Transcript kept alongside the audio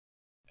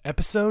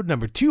Episode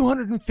number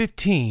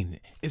 215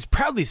 is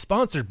proudly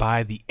sponsored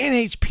by the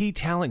NHP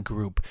Talent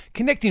Group,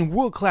 connecting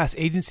world-class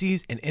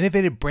agencies and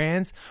innovative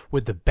brands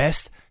with the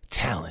best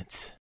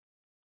talent.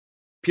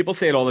 People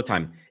say it all the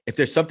time. If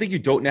there's something you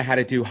don't know how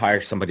to do,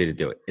 hire somebody to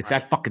do it. It's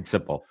that fucking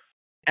simple.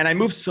 And I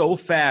moved so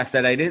fast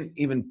that I didn't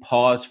even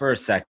pause for a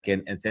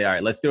second and say, all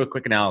right, let's do a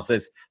quick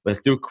analysis. Let's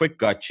do a quick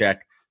gut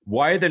check.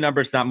 Why are the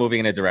numbers not moving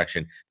in a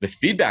direction? The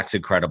feedback's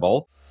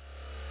incredible.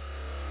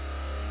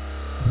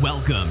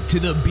 Welcome to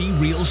the Be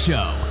Real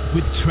Show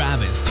with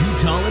Travis Too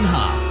Tall and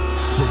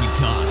Huff, where we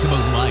talk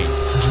about life,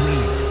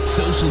 dreams,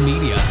 social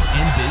media,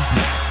 and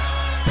business.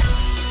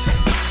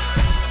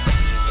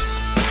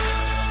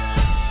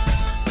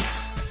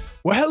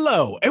 Well,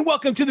 hello, and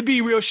welcome to the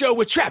Be Real Show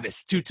with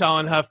Travis Too Tall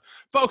and Huff.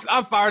 Folks,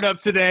 I'm fired up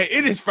today.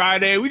 It is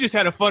Friday. We just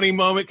had a funny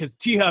moment because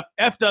T-Huff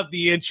effed up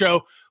the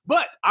intro,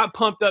 but I'm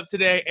pumped up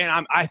today,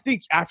 and I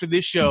think after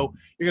this show,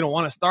 you're going to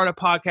want to start a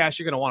podcast.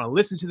 You're going to want to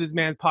listen to this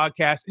man's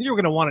podcast, and you're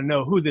going to want to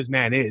know who this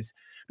man is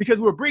because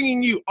we're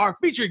bringing you our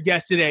featured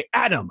guest today,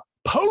 Adam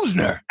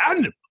Posner.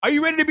 Adam, are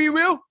you ready to be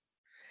real?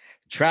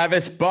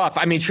 Travis Huff,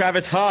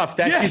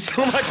 thank you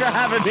so much for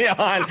having me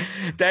on.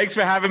 Thanks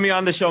for having me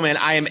on the show, man.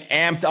 I am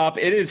amped up.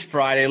 It is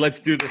Friday. Let's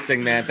do this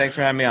thing, man. Thanks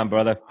for having me on,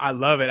 brother. I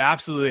love it.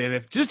 Absolutely.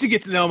 And just to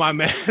get to know my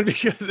man,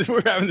 because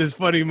we're having this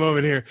funny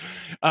moment here,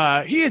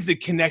 he is the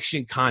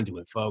connection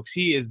conduit, folks.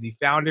 He is the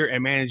founder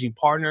and managing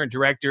partner and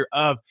director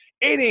of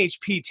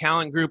NHP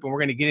Talent Group, and we're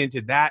going to get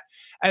into that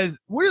as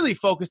really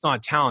focused on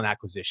talent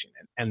acquisition.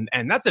 And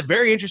that's a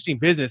very interesting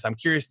business. I'm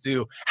curious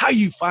to how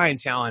you find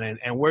talent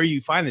and where you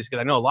find this,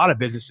 because I know a lot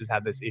of businesses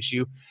have this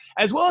issue,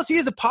 as well as he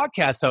is a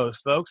podcast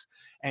host, folks,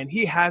 and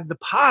he has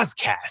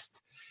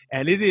ThePOZcast.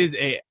 And it is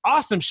an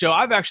awesome show.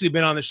 I've actually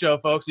been on the show,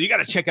 folks, so you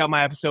got to check out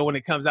my episode when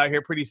it comes out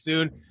here pretty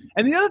soon.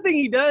 And the other thing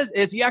he does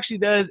is he actually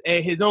does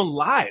his own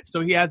live.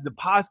 So he has the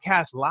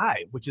ThePOZcast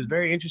live, which is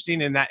very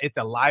interesting in that it's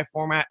a live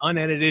format,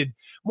 unedited,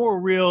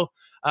 more real.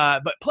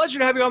 But pleasure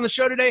to have you on the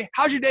show today.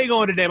 How's your day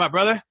going today, my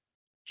brother?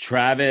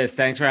 Travis,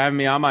 thanks for having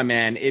me on, my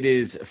man. It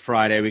is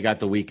Friday. We got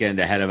the weekend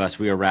ahead of us.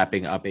 We are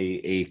wrapping up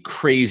a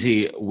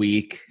crazy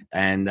week.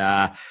 And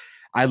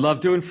I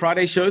love doing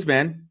Friday shows,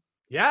 man.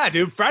 Yeah,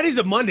 dude. Fridays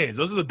and Mondays,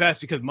 those are the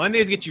best because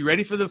Mondays get you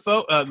ready for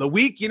the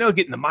week, getting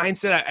the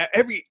mindset.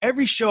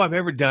 Every show I've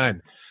ever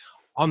done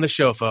on the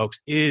show,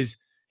 folks, it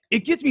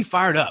gets me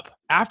fired up.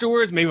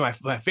 Afterwards, maybe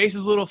my face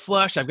is a little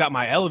flushed. I've got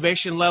my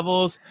elevation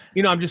levels.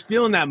 I'm just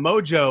feeling that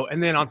mojo.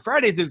 And then on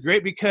Fridays is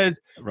great because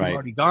we've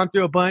already gone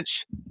through a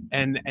bunch,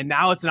 and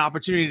now it's an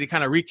opportunity to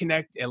kind of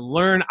reconnect and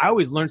learn. I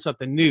always learn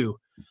something new.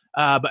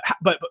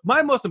 But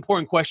my most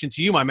important question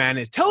to you, my man,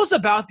 is tell us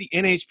about the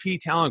NHP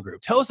Talent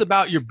Group. Tell us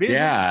about your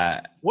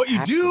business, what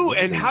you do,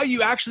 and how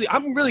you actually.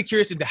 I'm really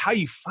curious into how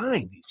you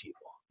find these people.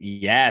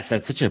 Yes,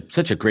 that's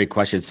such a great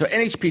question. So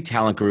NHP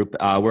Talent Group,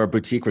 we're a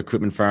boutique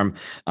recruitment firm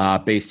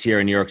based here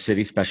in New York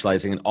City,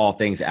 specializing in all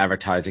things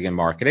advertising and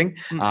marketing.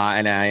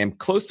 And I am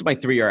close to my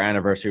 3-year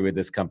anniversary with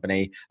this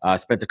company.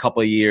 Spent a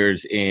couple of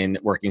years in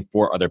working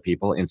for other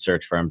people in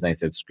search firms. And I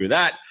said, screw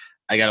that.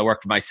 I got to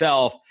work for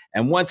myself.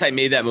 And once I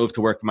made that move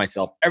to work for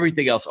myself,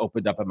 everything else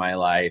opened up in my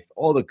life,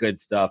 all the good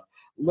stuff,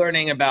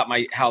 learning about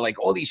how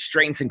all these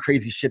strengths and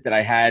crazy shit that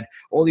I had,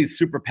 all these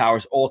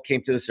superpowers all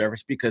came to the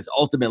surface because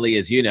ultimately,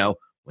 as you know,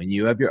 when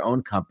you have your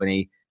own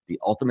company, the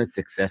ultimate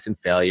success and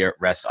failure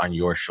rests on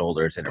your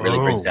shoulders. And it really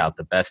brings out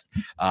the best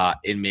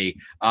in me.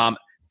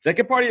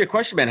 Second part of your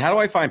question, man, how do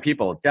I find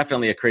people?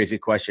 Definitely a crazy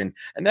question.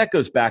 And that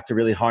goes back to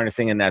really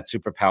harnessing in that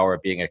superpower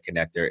of being a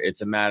connector.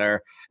 It's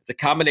a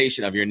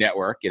combination of your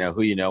network,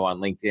 who you know on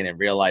LinkedIn and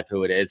real life,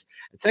 who it is.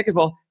 And second of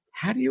all,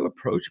 how do you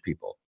approach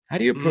people? How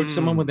do you approach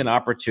someone with an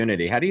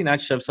opportunity? How do you not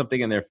shove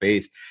something in their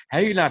face? How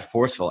are you not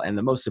forceful? And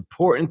the most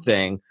important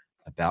thing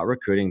about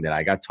recruiting that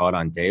I got taught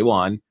on day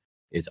one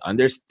is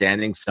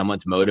understanding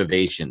someone's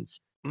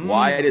motivations.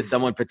 Why does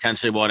someone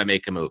potentially want to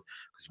make a move?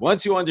 Because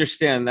once you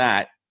understand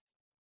that,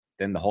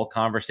 then the whole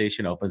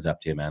conversation opens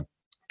up to you, man.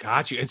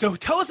 Got you. And so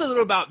tell us a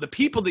little about the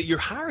people that you're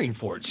hiring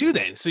for too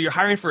then. So you're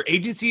hiring for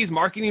agencies,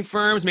 marketing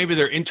firms, maybe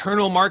their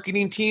internal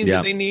marketing teams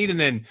that they need. And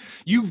then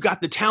you've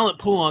got the talent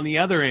pool on the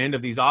other end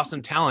of these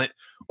awesome talent.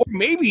 Or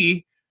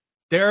maybe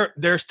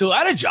they're still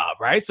at a job,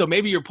 right? So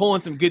maybe you're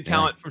pulling some good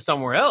talent from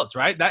somewhere else,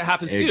 right? That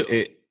happens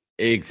too.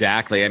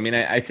 Exactly. I mean,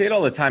 I say it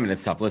all the time and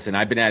it's tough. Listen,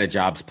 I've been out of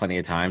jobs plenty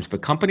of times,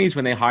 but companies,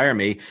 when they hire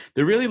me,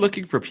 they're really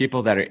looking for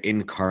people that are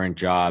in current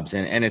jobs.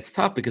 And it's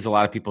tough because a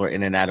lot of people are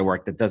in and out of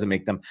work. That doesn't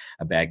make them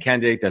a bad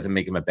candidate, doesn't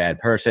make them a bad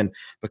person.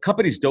 But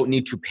companies don't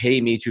need to pay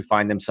me to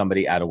find them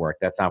somebody out of work.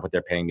 That's not what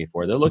they're paying me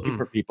for. They're looking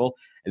for people,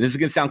 and this is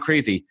going to sound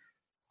crazy,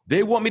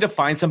 they want me to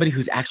find somebody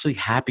who's actually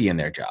happy in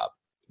their job.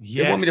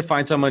 Yes. They want me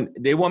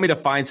to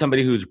find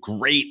somebody who's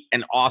great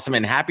and awesome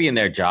and happy in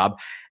their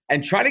job,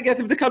 and try to get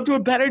them to come to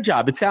a better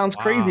job. It sounds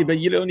crazy, but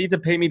you don't need to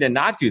pay me to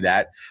not do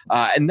that.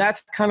 And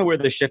that's kind of where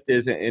the shift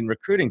is in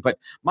recruiting. But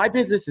my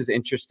business is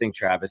interesting,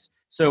 Travis.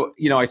 So,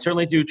 I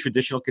certainly do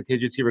traditional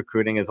contingency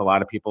recruiting, as a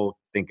lot of people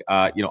think,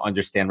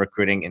 understand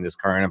recruiting in this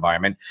current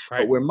environment. Right.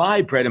 But where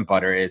my bread and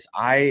butter is,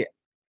 I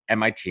and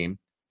my team,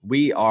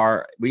 we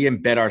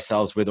embed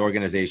ourselves with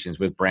organizations,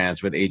 with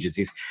brands, with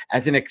agencies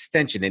as an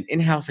extension, an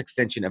in-house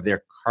extension of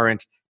their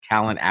current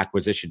talent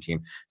acquisition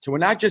team. So we're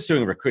not just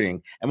doing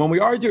recruiting. And when we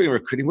are doing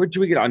recruiting, we're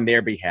doing it on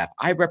their behalf.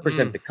 I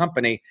represent the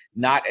company,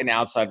 not an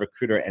outside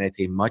recruiter. And it's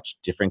a much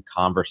different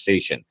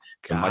conversation.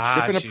 It's a much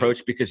different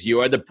approach because you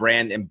are the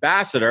brand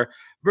ambassador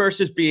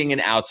versus being an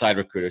outside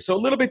recruiter. So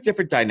a little bit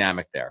different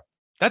dynamic there.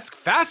 That's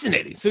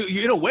fascinating. So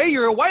in a way,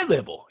 you're a white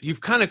label.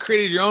 You've kind of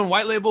created your own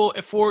white label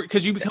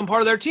because you become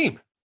part of their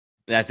team.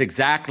 That's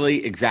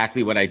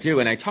exactly what I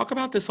do. And I talk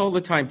about this all the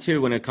time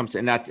too, when it comes to,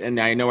 and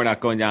I know we're not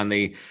going down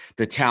the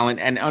talent.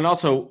 And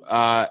also,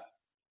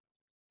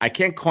 I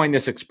can't coin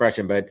this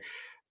expression, but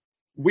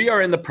we are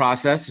in the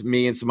process,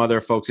 me and some other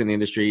folks in the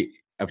industry,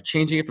 of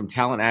changing it from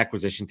talent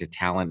acquisition to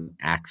talent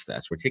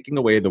access. We're taking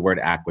away the word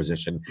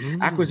acquisition.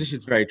 Acquisition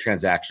is very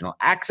transactional.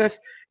 Access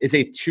is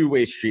a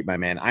two-way street, my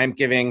man. I'm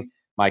giving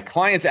my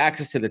clients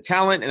access to the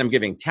talent, and I'm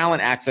giving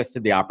talent access to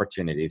the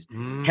opportunities,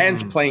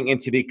 hence playing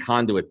into the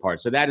conduit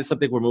part. So that is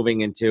something we're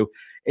moving into.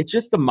 It's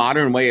just the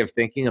modern way of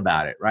thinking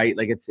about it, right?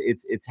 Like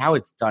it's how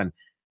it's done.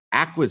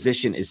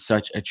 Acquisition is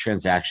such a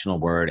transactional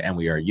word, and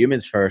we are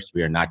humans first.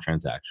 We are not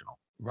transactional.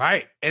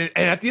 Right. And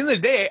at the end of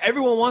the day,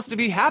 everyone wants to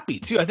be happy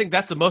too. I think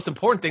that's the most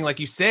important thing.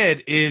 Like you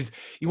said, is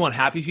you want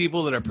happy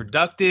people that are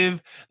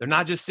productive. They're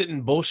not just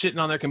sitting bullshitting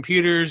on their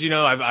computers. You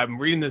know, I'm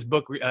reading this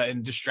book,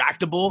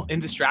 Indistractable.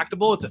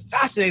 It's a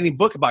fascinating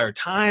book about our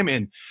time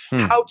and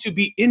how to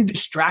be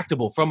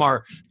indistractable from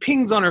our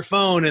pings on our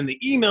phone and the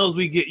emails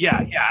we get. Yeah.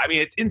 I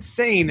mean, it's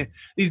insane.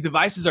 These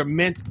devices are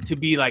meant to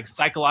be like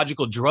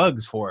psychological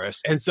drugs for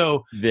us. And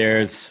so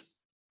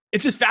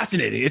it's just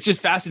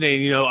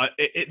fascinating. You know,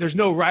 there's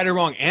no right or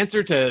wrong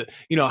answer to,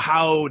 you know,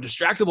 how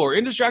distractible or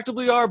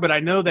indistractable you are. But I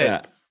know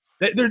that,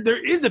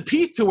 there is a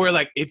piece to where,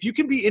 like, if you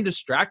can be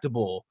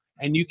indistractable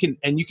and you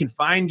can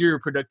find your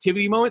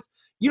productivity moments,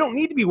 you don't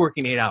need to be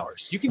working 8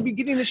 hours. You can be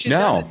getting this shit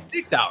done in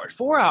 6 hours,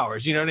 4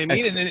 hours. You know what I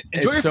mean? And then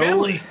enjoy your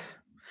family.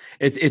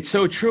 It's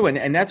so true.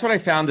 And that's what I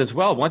found as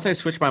well. Once I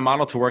switched my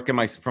model to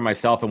working for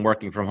myself and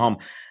working from home,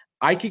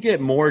 I could get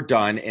more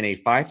done in a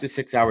 5 to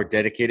 6 hour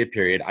dedicated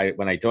period.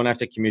 When I don't have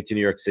to commute to New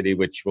York City,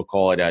 which we'll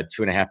call it a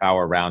 2.5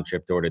 hour round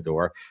trip door to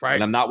door. Right.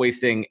 And I'm not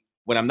wasting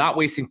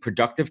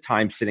productive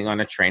time sitting on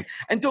a train.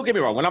 And don't get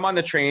me wrong, when I'm on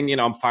the train, you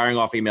know, I'm firing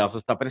off emails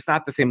and stuff, but it's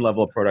not the same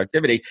level of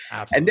productivity.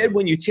 Absolutely. And then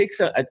when you take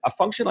a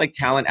function like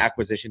talent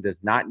acquisition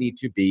does not need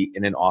to be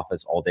in an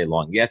office all day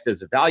long. Yes,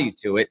 there's a value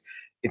to it,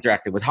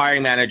 interacting with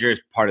hiring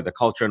managers, part of the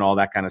culture and all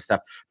that kind of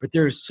stuff. But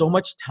there's so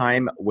much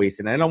time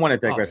wasted. And I don't want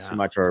to digress too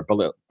much or,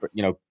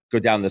 you know, go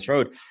down this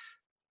road.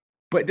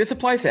 But this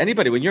applies to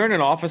anybody. When you're in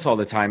an office all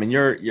the time and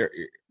you're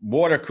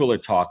water cooler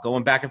talk,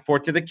 going back and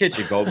forth to the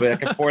kitchen, go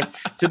back and forth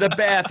to the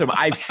bathroom.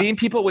 I've seen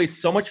people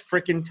waste so much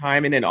freaking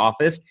time in an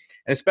office,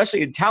 and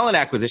especially in talent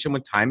acquisition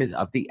when time is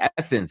of the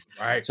essence.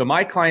 Right. So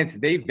my clients,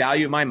 they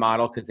value my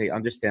model because they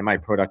understand my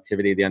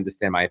productivity. They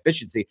understand my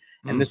efficiency.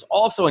 And this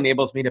also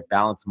enables me to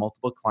balance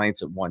multiple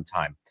clients at one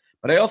time.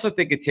 But I also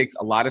think it takes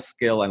a lot of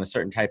skill and a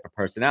certain type of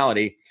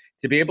personality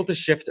to be able to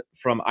shift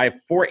from, I have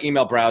 4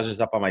 email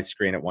browsers up on my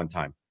screen at one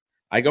time.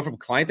 I go from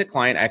client to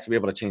client. I have to be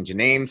able to change the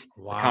names,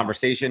 the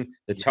conversation,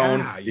 the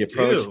tone, the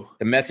approach,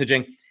 the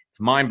messaging. It's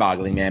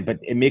mind-boggling, man. But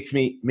it makes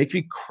me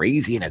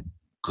crazy in a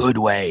good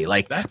way.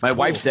 Like my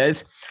wife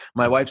says,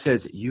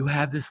 you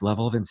have this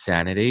level of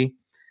insanity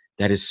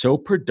that is so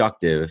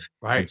productive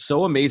and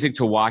so amazing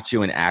to watch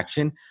you in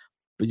action.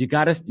 But you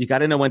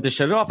gotta know when to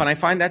shut it off. And I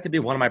find that to be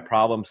one of my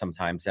problems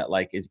sometimes, that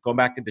like is going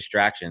back to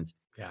distractions.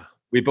 Yeah.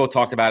 We both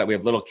talked about it. We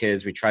have little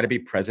kids. We try to be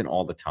present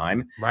all the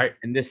time. Right.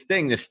 And this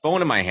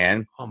phone in my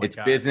hand, it's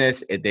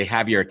business. They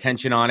have your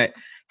attention on it.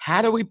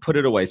 How do we put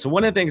it away? So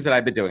one of the things that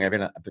I've been doing, I've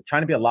been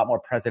trying to be a lot more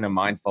present and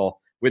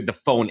mindful with the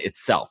phone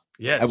itself.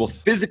 Yes. I will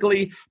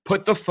physically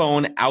put the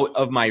phone out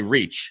of my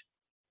reach.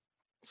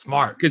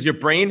 Smart. Because your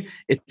brain,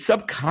 it's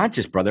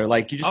subconscious, brother.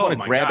 Like you just want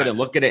to grab it and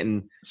look at it.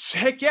 And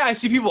heck yeah, I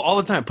see people all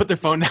the time put their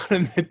phone down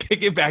and then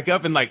pick it back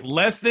up in like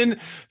less than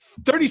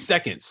 30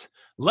 seconds.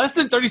 Less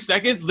than 30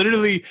 seconds,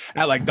 literally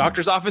at like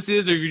doctor's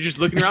offices, or you're just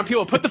looking around,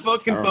 people put the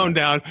fucking phone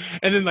down,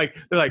 and then like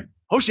they're like,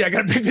 oh shit, I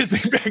gotta pick this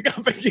thing back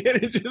up again.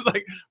 It's just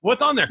like,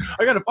 what's on there?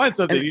 I gotta find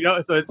something, you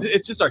know. So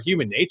it's just our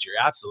human nature,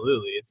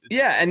 absolutely. It's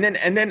and then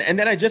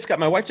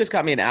my wife just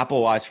got me an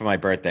Apple Watch for my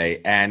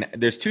birthday, and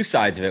there's 2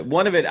 sides of it.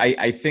 One of it,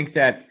 I think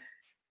that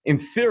in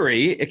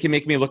theory, it can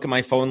make me look at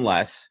my phone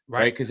less,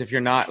 right? Because if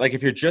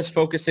you're just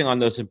focusing on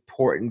those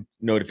important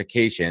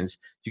notifications,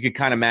 you can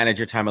kind of manage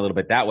your time a little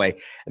bit that way.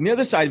 And the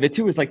other side of it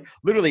too is like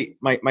literally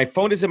my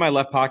phone is in my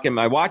left pocket,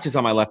 my watch is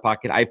on my left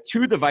pocket. I have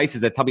 2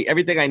 devices that tell me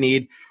everything I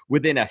need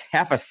within a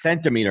half a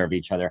centimeter of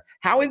each other.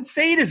 How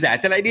insane is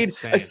that I need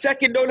a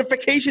second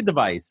notification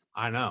device?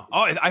 I know.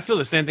 Oh, I feel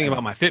the same thing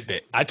about my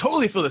Fitbit. I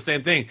totally feel the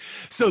same thing.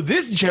 So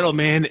this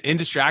gentleman,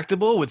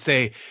 Indistractable, would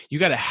say you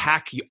got to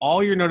hack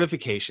all your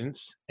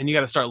notifications and you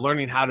got to start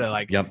learning how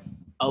to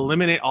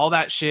eliminate all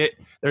that shit.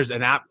 There's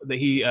an app that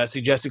he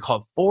suggested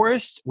called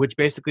Forest, which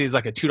basically is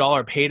like a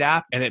 $2 paid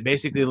app, and it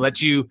basically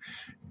lets you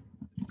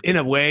in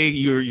a way,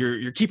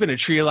 you're keeping a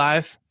tree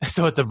alive.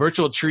 So it's a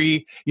virtual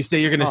tree. You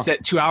say you're going to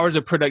set 2 hours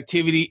of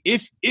productivity.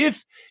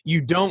 If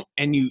you don't,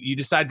 and you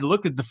decide to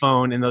look at the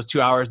phone in those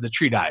 2 hours, the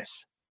tree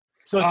dies.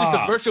 So it's just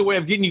a virtual way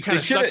of getting you kind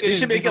of sucked in. They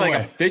should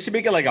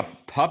make it like a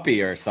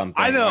puppy or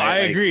something. I know. Right? I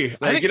agree.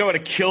 I think you don't want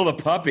to kill the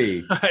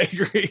puppy. I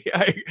agree.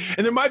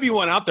 And there might be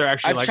one out there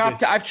actually.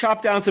 I've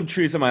chopped down some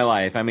trees in my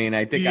life. I mean,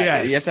 I think you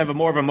have to have a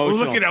more of emotional.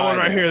 We're looking at one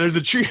right here. There's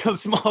a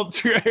small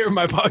tree right here in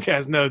my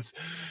podcast notes.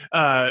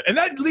 And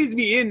that leads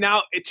me in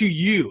now to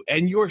you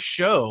and your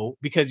show,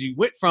 because you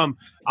went from,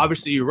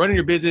 obviously you're running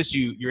your business.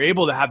 You're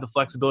able to have the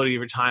flexibility of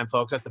your time,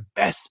 folks. That's the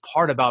best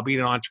part about being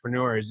an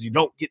entrepreneur, is you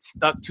don't get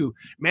stuck to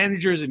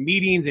managers and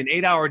meetings and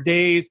 8-hour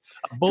days.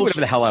 Do whatever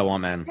the hell I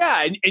want, man.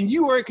 Yeah. And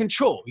you are in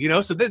control,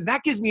 so then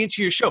that gives me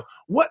into your show.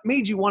 What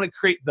made you want to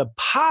create the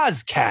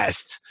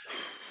ThePOZcast?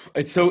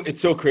 It's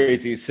so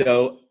crazy.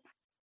 So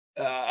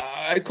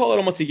I call it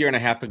almost a year and a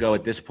half ago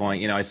at this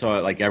point. I saw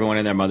like everyone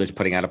and their mother's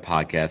putting out a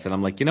podcast, and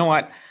I'm like, you know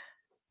what?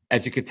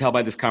 As you could tell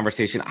by this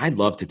conversation, I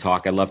love to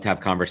talk. I love to have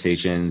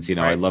conversations. Right.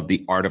 I love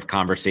the art of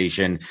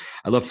conversation.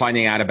 I love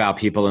finding out about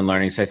people and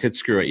learning. So I said,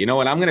 screw it. You know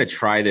what? I'm going to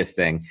try this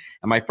thing.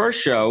 And my first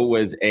show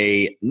was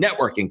a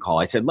networking call.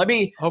 I said, let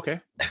me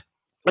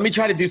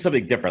try to do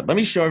something different. Let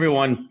me show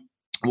everyone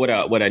what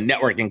a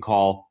networking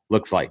call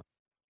looks like.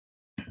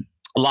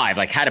 Live,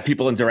 like how do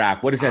people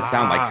interact? What does that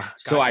sound like?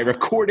 So gotcha. I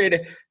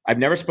recorded, I've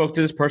never spoke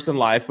to this person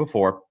live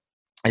before.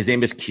 His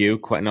name is Q,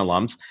 Quentin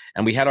alums,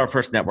 and we had our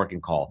first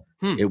networking call.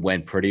 It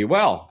went pretty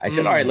well. I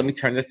said, all right, let me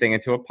turn this thing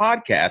into a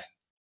podcast.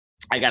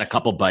 I got a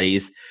couple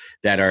buddies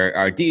that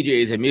are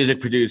DJs and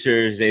music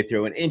producers. They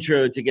threw an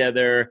intro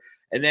together.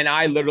 And then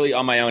I literally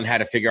on my own had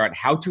to figure out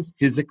how to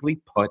physically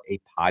put a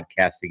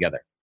podcast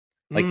together.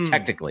 Like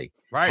technically,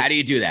 right? How do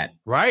you do that?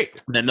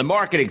 Right. Then the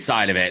marketing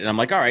side of it. And I'm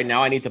like, all right,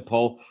 now I need to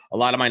pull a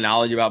lot of my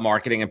knowledge about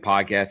marketing and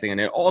podcasting. And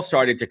it all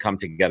started to come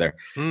together.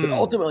 But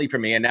ultimately for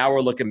me, and now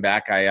we're looking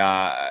back,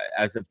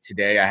 as of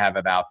today, I have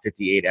about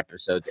 58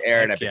 episodes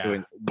aired. I've been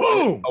doing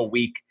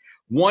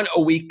one a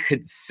week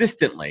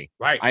consistently.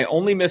 Right. I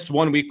only missed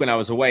 1 week when I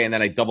was away, and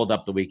then I doubled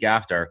up the week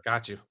after.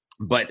 Got you.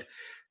 But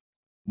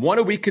one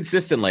a week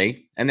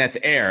consistently, and that's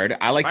aired.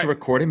 I like to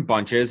record in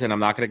bunches, and I'm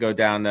not going to go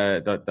down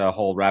the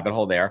whole rabbit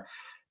hole there.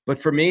 But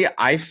for me,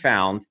 I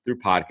found through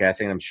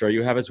podcasting, and I'm sure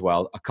you have as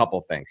well, a couple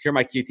things. Here are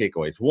my key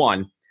takeaways.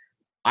 One,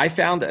 I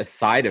found a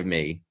side of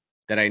me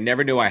that I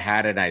never knew I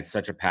had and I had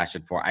such a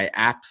passion for. I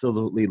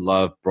absolutely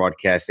love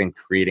broadcasting,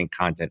 creating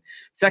content.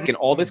 Second,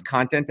 all this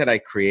content that I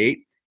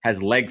create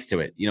has legs to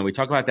it. We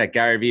talk about that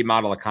Gary Vee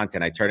model of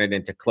content. I turn it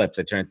into clips.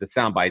 I turn it into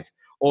sound bites,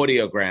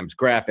 audiograms,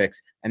 graphics,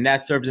 and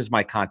that serves as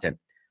my content.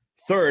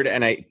 Third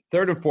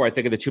and fourth, I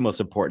think are the two most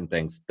important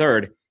things.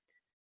 Third,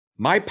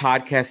 my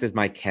podcast is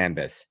my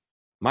canvas.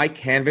 My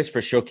canvas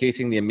for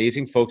showcasing the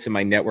amazing folks in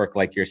my network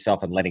like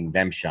yourself and letting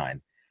them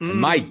shine. And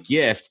my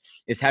gift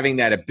is having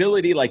that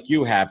ability like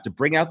you have to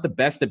bring out the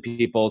best of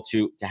people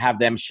to have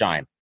them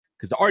shine.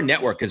 Because our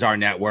network is our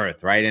net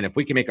worth, right? And if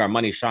we can make our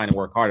money shine and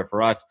work harder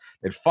for us,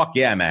 then fuck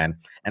yeah, man.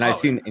 And I've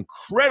seen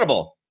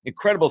incredible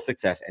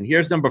success. And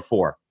here's number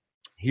four.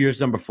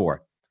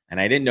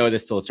 And I didn't know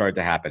this till it started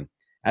to happen.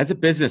 As a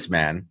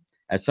businessman,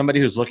 as somebody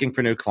who's looking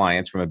for new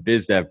clients from a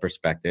biz dev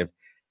perspective,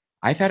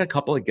 I've had a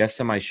couple of guests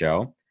on my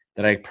show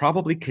that I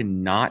probably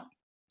cannot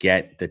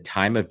get the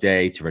time of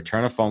day to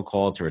return a phone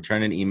call, to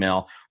return an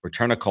email,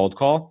 return a cold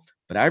call.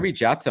 But I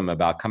reach out to them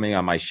about coming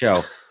on my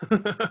show.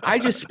 I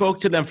just spoke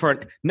to them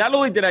not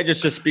only did I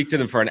just speak to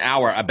them for an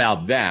hour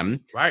about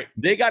them, right?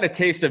 They got a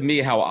taste of me,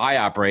 how I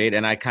operate,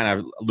 and I kind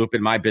of loop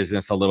in my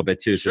business a little bit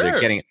too. So they're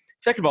getting it.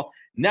 Second of all,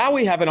 now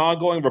we have an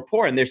ongoing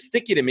rapport, and they're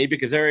sticky to me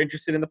because they're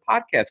interested in the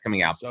podcast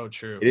coming out. So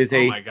true. It is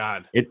my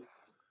God.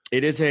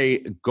 It is a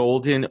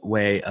golden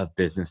way of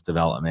business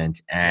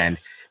development. And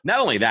not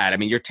only that, I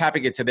mean, you're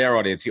tapping into their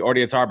audience, the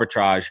audience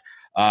arbitrage.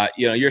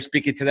 You're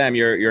speaking to them.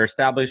 You're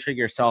establishing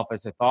yourself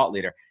as a thought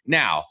leader.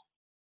 Now,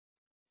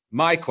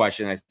 my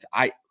question is,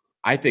 I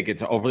think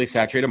it's an overly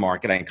saturated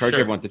market. I encourage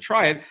everyone to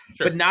try it,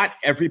 but not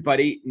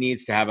everybody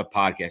needs to have a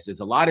podcast. There's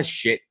a lot of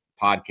shit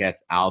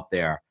podcasts out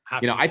there.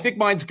 Absolutely. I think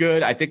mine's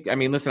good.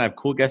 Listen, I have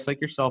cool guests like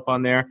yourself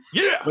on there.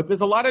 Yeah. But there's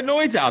a lot of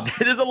noise out there.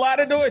 There's a lot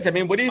of noise. I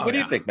mean, what do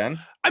you think, man?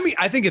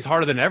 I think it's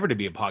harder than ever to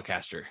be a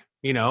podcaster.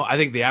 I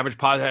think the average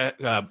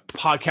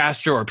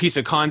podcaster or piece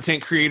of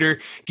content creator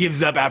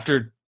gives up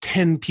after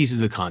 10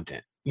 pieces of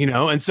content,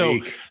 and so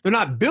they're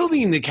not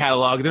building the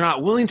catalog. They're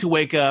not willing to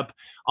wake up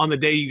on the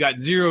day you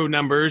got 0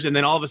 numbers. And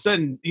then all of a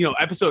sudden,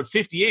 episode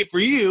 58 for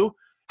you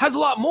has a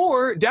lot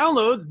more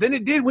downloads than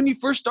it did when you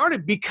first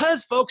started,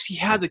 because folks, he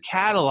has a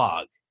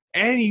catalog.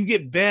 And you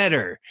get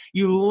better.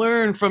 You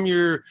learn from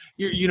your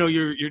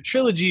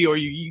trilogy, or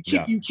you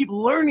keep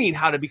learning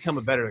how to become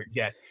a better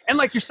guest. And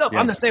like yourself,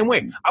 I'm the same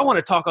way. I want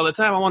to talk all the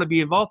time. I want to be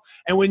involved.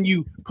 And when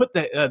you put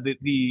the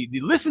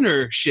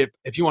listenership,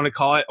 if you want to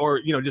call it, or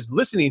just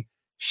listening,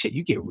 shit,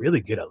 you get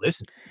really good at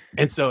listening.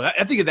 And so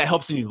I think that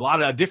helps in a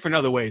lot of different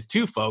other ways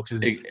too, folks.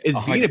 Is being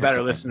a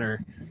better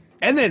listener,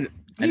 and then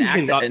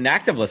an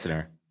active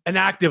listener. An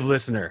active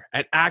listener.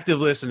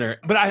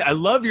 But I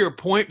love your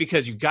point,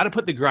 because you got to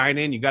put the grind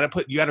in. You got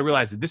to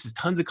realize that this is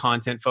tons of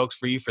content, folks,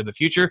 for you for the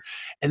future.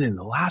 And then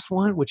the last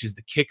one, which is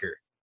the kicker,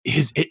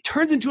 is it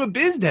turns into a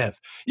biz dev.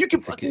 You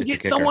can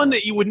get someone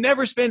that you would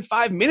never spend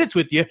 5 minutes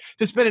with you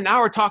to spend an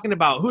hour talking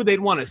about who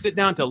they'd want to sit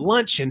down to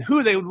lunch and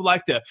who they would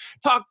like to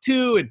talk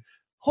to. And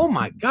oh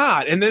my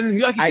God. And then,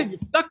 like you said, you're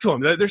stuck to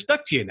them. They're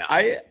stuck to you now.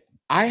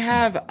 I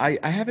have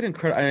an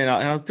incredible, I mean,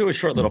 I'll do a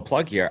short little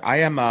plug here. I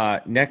am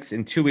next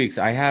in 2 weeks,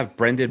 I have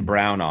Brendan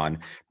Brown on.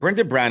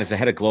 Brendan Brown is the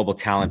head of global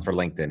talent for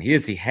LinkedIn. He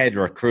is the head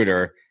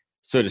recruiter,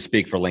 so to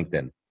speak, for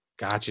LinkedIn.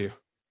 Got you.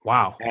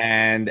 Wow.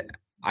 And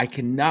I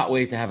cannot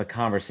wait to have a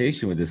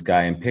conversation with this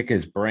guy and pick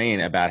his brain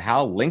about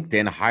how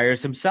LinkedIn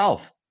hires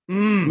himself. I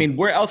mean,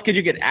 where else could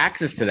you get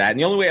access to that? And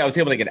the only way I was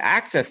able to get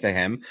access to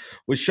him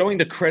was showing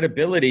the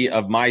credibility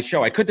of my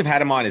show. I couldn't have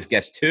had him on as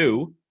guest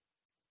too.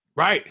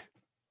 Right.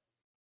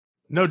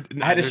 No,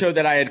 I had to show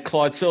that I had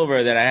Claude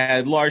Silver, that I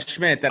had Lars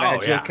Schmidt, that I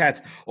had Joe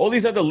Katz, all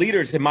these other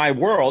leaders in my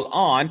world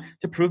on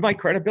to prove my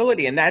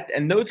credibility.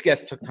 And those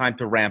guests took time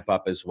to ramp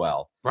up as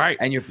well. Right.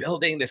 And you're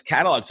building this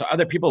catalog. So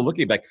other people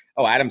looking like,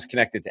 oh, Adam's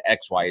connected to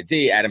X, Y, and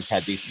Z. Adam's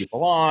had these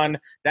people on.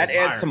 That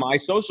adds to my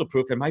social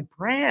proof and my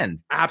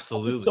brand.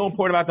 Absolutely. It's so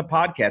important about the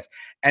podcast.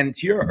 And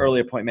to your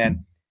earlier point,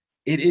 man,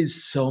 it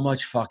is so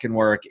much fucking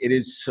work. It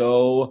is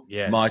so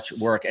much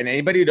work. And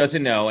anybody who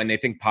doesn't know and they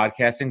think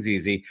podcasting's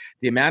easy,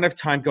 the amount of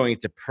time going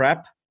into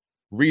prep,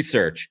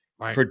 research,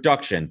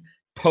 production,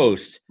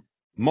 post,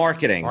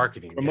 marketing,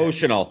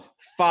 promotional,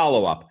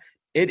 follow-up,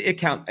 it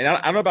counts. And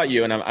I don't know about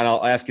you, and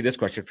I'll ask you this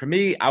question. For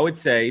me, I would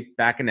say,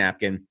 back a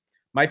napkin,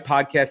 my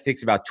podcast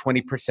takes about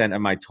 20%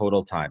 of my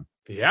total time.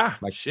 Yeah.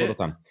 Total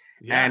time.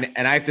 Yeah.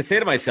 And I have to say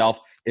to myself,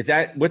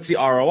 what's the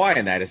ROI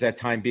in that? Is that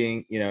time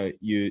being,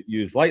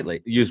 used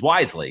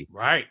wisely?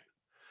 Right.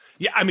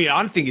 Yeah. I mean,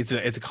 I think it's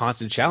a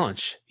constant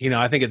challenge.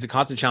 I think it's a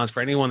constant challenge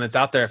for anyone that's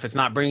out there if it's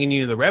not bringing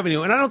you the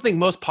revenue. And I don't think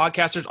most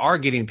podcasters are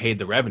getting paid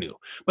the revenue,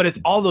 but it's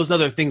all those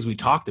other things we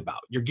talked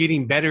about. You're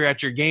getting better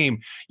at your game.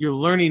 You're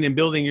learning and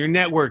building your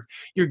network.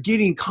 You're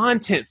getting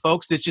content,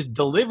 folks, that's just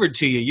delivered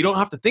to you. You don't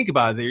have to think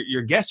about it.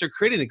 Your guests are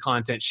creating the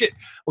content. Shit.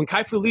 When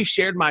Kai-Fu Lee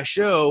shared my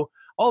show,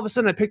 all of a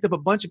sudden I picked up a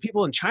bunch of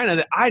people in China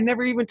that I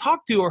never even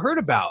talked to or heard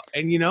about.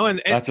 And,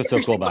 and that's what's so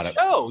cool about it.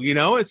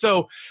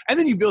 Show, and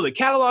then you build a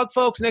catalog,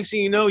 folks. Next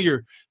thing you know,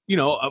 you're,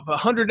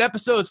 100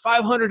 episodes,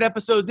 500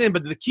 episodes in.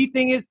 But the key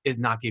thing is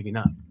not giving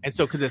up. And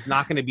so, cause it's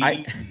not going to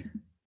be,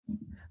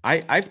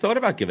 I've thought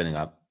about giving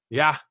up.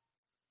 Yeah.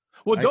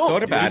 Well, don't.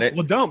 Thought about it.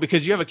 Well, don't,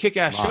 because you have a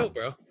kick-ass show,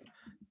 bro.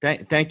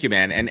 Thank you,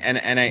 man.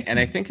 And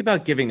I think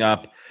about giving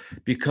up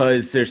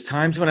because there's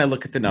times when I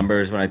look at the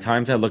numbers,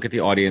 times I look at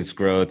the audience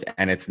growth,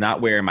 and it's not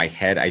where in my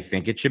head I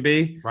think it should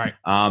be. Right.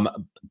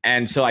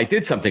 And so I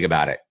did something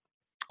about it.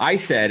 I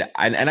said,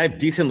 and I have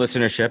decent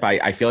listenership.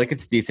 I feel like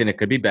it's decent. It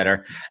could be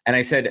better. And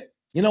I said,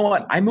 you know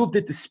what? I moved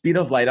at the speed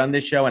of light on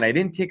this show, and I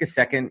didn't take a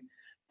second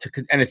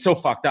and it's so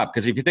fucked up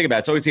because if you think about it,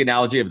 it's always the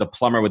analogy of the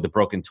plumber with the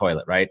broken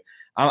toilet, right?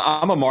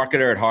 I'm a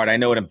marketer at heart. I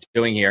know what I'm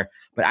doing here,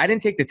 but I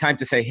didn't take the time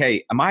to say,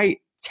 hey, am I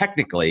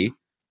technically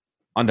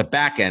on the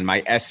back end,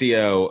 my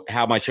SEO,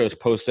 how my show's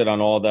posted on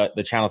all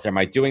the channels, am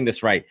I doing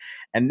this right?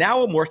 And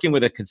now I'm working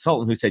with a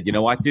consultant who said, you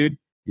know what, dude,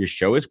 your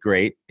show is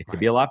great. It could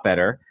be a lot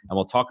better. And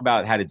we'll talk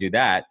about how to do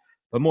that.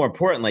 But more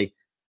importantly,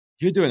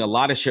 you're doing a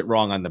lot of shit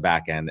wrong on the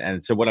back end.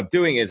 And so what I'm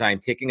doing is I'm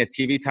taking a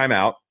TV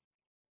timeout,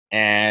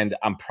 and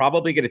I'm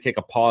probably going to take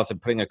a pause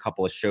and putting a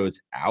couple of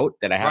shows out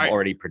that I have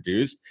already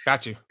produced.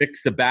 Got you.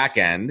 Fix the back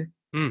end.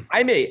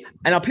 I may,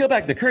 and I'll peel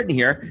back the curtain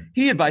here.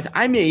 He advised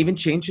I may even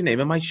change the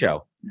name of my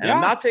show. And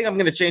I'm not saying I'm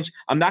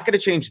not going to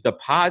change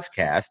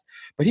ThePOZcast,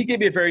 but he gave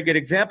me a very good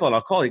example, and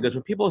I'll call it. He goes,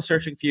 when people are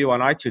searching for you on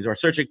iTunes or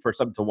searching for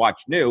something to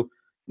watch new,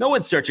 no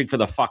one's searching for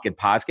the fucking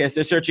podcast.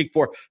 They're searching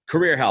for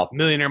career health,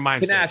 millionaire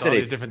mindset, tenacity, all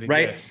these different things,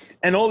 right?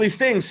 And all these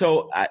things.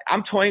 So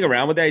I'm toying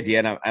around with the idea,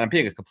 and I'm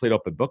being a complete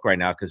open book right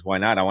now because why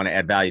not? I want to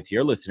add value to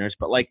your listeners,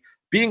 but like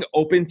being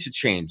open to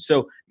change.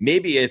 So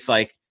maybe it's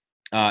like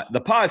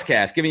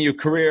ThePOZcast, giving you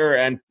career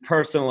and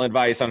personal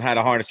advice on how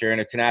to harness your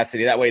inner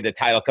tenacity. That way the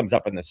title comes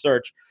up in the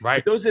search.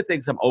 Right. But those are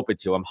things I'm open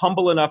to. I'm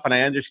humble enough, and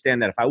I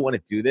understand that if I want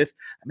to do this,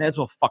 I may as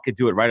well fucking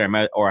do it right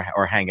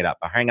or hang it up.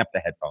 I hang up the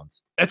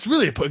headphones. That's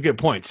really a good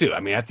point, too. I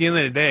mean, at the end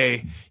of the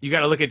day, you got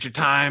to look at your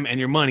time and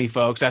your money,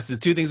 folks. That's the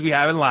two things we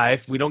have in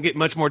life. We don't get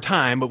much more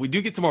time, but we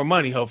do get some more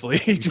money,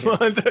 hopefully, each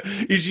month,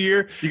 each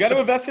year. You got to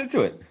invest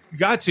into it. You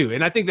got to.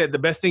 And I think that the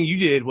best thing you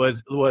did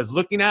was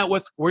looking at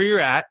where you're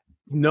at,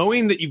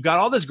 knowing that you've got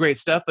all this great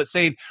stuff, but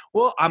saying,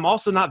 well, I'm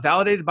also not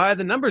validated by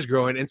the numbers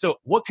growing. And so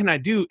what can I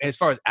do as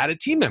far as add a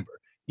team member?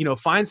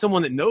 Find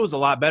someone that knows a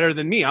lot better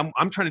than me. I'm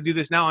trying to do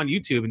this now on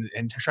YouTube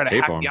and try to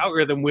hack the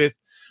algorithm with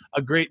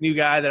a great new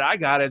guy that I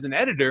got as an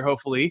editor,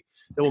 hopefully,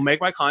 that will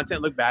make my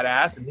content look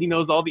badass. And he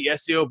knows all the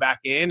SEO back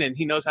in, and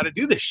he knows how to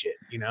do this shit,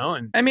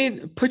 And I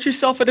mean, put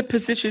yourself in a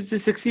position to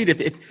succeed.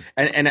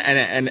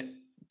 And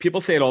people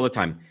say it all the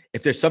time.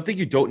 If there's something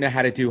you don't know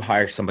how to do,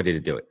 hire somebody to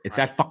do it. It's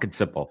that fucking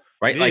simple,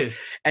 right? It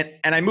is. And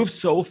I moved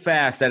so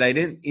fast that I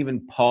didn't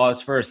even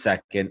pause for a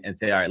second and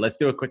say, all right, let's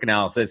do a quick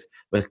analysis.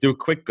 Let's do a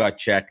quick gut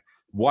check.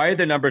 Why are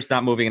the numbers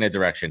not moving in a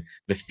direction?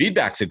 The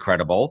feedback's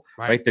incredible,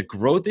 right? The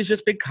growth has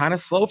just been kind of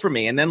slow for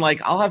me. And then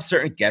like, I'll have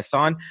certain guests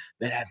on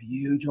that have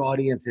huge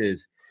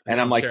audiences. And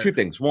I'm like, two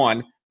things.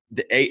 One,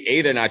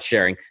 they're not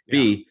sharing.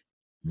 B,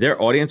 their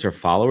audience are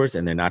followers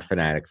and they're not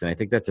fanatics. And I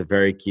think that's a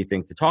very key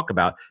thing to talk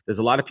about. There's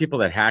a lot of people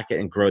that hack it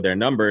and grow their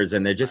numbers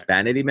and they're just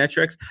vanity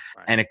metrics.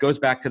 And it goes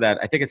back to that.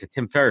 I think it's a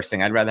Tim Ferriss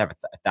thing. I'd rather have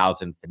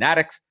 1,000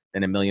 fanatics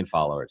than 1 million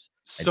followers.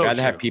 I'd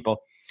rather have people.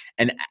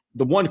 And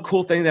the one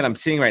cool thing that I'm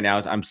seeing right now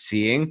is I'm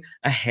seeing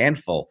a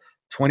handful,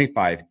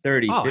 25,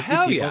 30, 50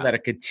 people that are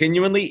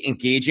continually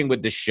engaging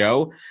with the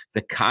show,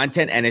 the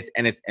content,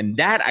 and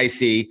that I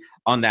see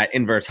on that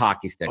inverse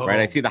hockey stick, right?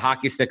 I see the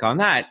hockey stick on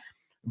that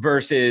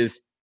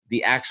versus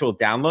the actual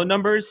download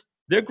numbers.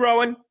 They're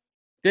growing.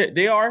 They're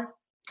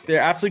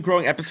absolutely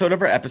growing episode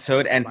over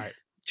episode. And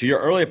to your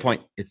earlier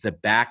point, it's the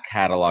back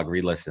catalog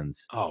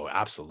re-listens. Oh,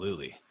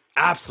 absolutely.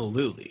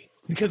 Absolutely.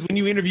 Because when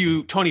you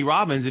interview Tony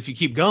Robbins, if you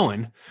keep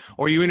going,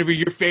 or you interview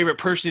your favorite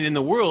person in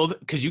the world,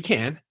 because you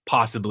can,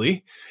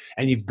 possibly,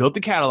 and you've built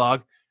the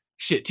catalog,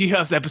 shit,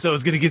 T-Huff's episode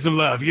is going to get some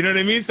love. You know what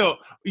I mean? So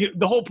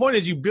the whole point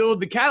is you build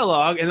the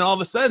catalog, and all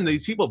of a sudden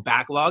these people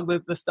backlog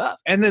the stuff.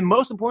 And then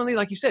most importantly,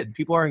 like you said,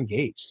 people are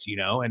engaged, you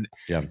know, and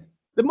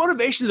the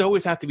motivations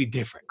always have to be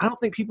different. I don't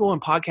think people in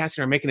podcasting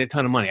are making a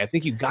ton of money. I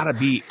think you've got to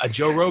be a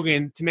Joe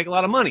Rogan to make a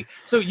lot of money.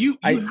 So you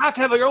have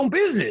to have your own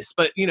business,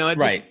 but you know, it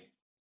just,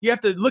 you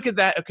have to look at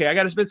that. Okay, I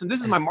got to spend some. This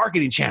is my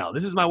marketing channel.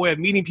 This is my way of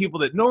meeting people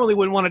that normally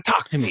wouldn't want to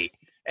talk to me.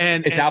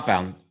 And it's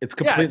outbound. It's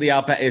completely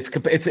outbound. It's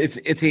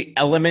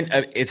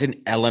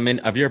an element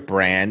of your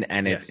brand,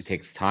 and it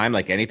takes time.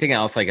 Like anything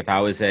else. Like if I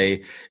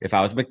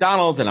was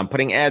McDonald's and I'm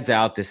putting ads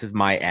out, this is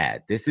my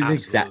ad. This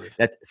is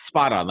that's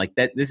spot on. Like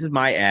that. This is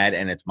my ad,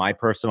 and it's my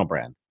personal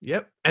brand.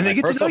 Yep. And they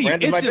get to know you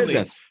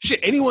instantly. Shit,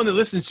 anyone that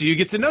listens to you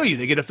gets to know you.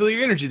 They get to feel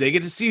your energy. They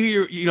get to see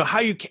who how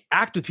you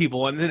act with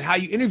people and then how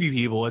you interview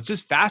people. It's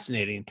just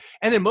fascinating.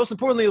 And then most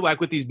importantly, like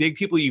with these big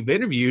people you've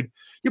interviewed,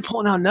 you're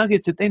pulling out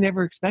nuggets that they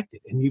never expected.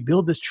 And you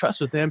build this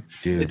trust with them.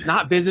 Dude. It's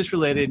not business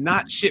related,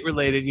 not shit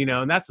related, you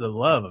know, and that's the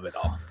love of it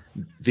all.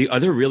 The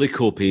other really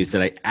cool piece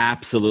that I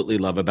absolutely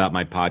love about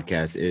my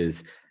podcast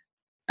is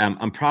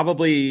I'm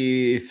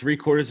probably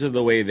 3/4 of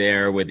the way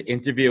there with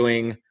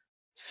interviewing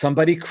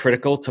somebody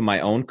critical to my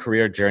own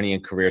career journey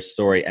and career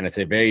story. And it's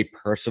a very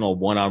personal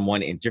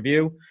one-on-one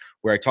interview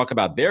where I talk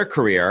about their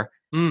career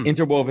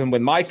interwoven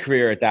with my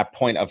career at that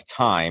point of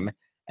time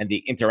and the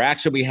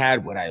interaction we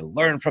had, what I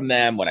learned from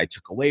them, what I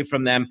took away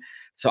from them.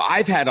 So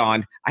I had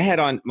on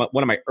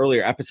one of my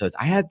earlier episodes,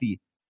 I had the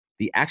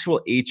actual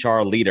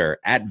HR leader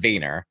at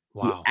Vayner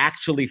who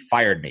actually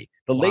fired me.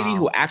 The lady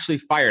who actually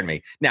fired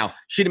me. Now,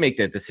 she didn't make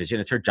that decision.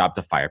 It's her job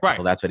to fire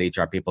people. That's what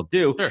HR people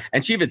do. Sure.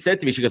 And she even said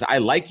to me, she goes, I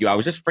like you. I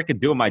was just freaking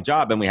doing my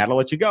job and we had to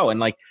let you go. And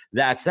like,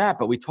 that's that.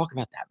 But we talk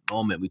about that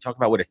moment. We talk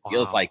about what it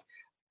feels like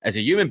as a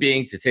human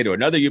being to say to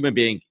another human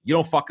being, you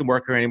don't fucking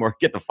work here anymore.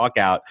 Get the fuck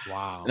out.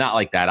 Wow. Not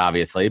like that,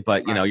 obviously.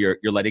 But, you know, you're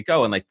letting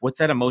go. And like, what's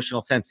that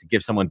emotional sense to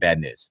give someone bad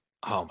news?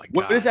 Oh my God.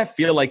 What does that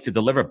feel like to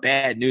deliver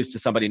bad news to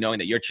somebody knowing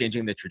that you're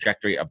changing the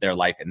trajectory of their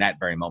life in that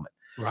very moment?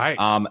 Right.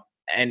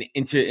 And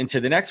into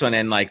the next one.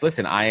 And like,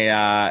 listen,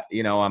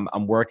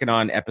 I'm working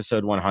on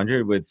episode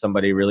 100 with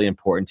somebody really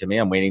important to me.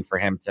 I'm waiting for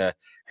him to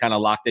kind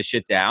of lock this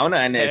shit down.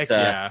 And it's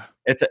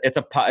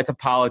a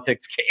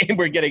politics game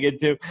we're getting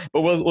into,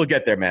 but we'll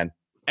get there, man.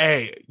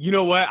 Hey, you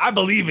know what? I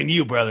believe in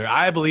you, brother.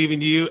 I believe in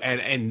you.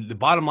 And the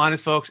bottom line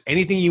is, folks,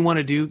 anything you want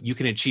to do, you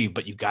can achieve,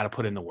 but you got to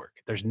put in the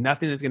work. There's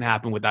nothing that's going to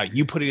happen without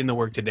you putting in the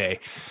work today.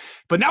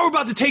 But now we're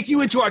about to take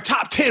you into our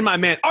top 10, my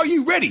man. Are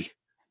you ready?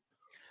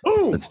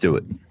 Ooh. Let's do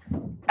it.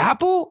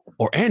 Apple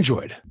or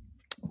Android?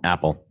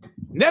 Apple.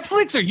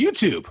 Netflix or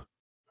YouTube?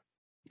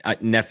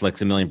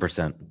 Netflix,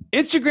 1,000,000%.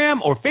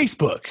 Instagram or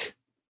Facebook?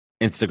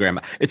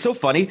 Instagram. It's so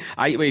funny.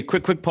 Wait,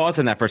 quick pause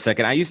on that for a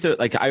second.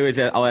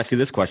 I'll ask you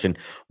this question.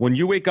 When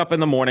you wake up in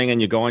the morning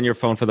and you go on your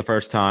phone for the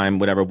first time,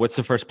 whatever, what's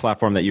the first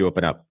platform that you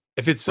open up?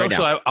 If it's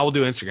social, I will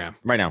do Instagram.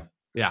 Right now.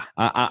 Yeah.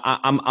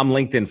 I'm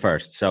LinkedIn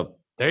first. So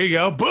there you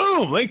go.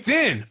 Boom.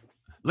 LinkedIn.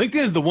 LinkedIn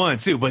is the one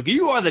too, but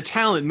you are the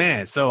talent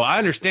man. So I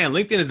understand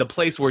LinkedIn is the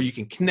place where you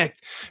can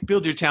connect,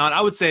 build your talent.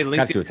 I would say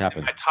LinkedIn is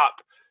my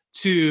top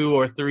 2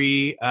 or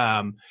 3.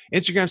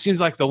 Instagram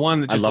seems like the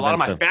one that just a lot of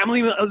my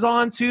family is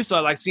on too. So I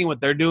like seeing what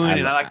they're doing,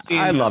 and I like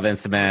seeing. I love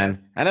Insta,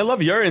 man, and I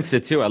love your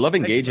Insta too. I love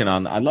engaging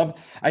on.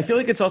 I feel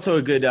like it's also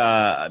a good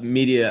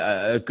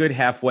media, a good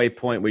halfway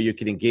point where you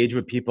can engage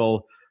with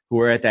people who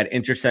are at that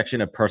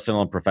intersection of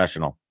personal and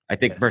professional. I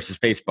think versus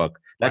Facebook.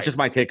 That's just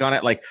my take on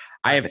it. Like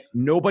I have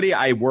nobody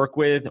I work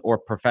with or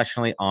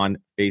professionally on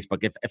Facebook.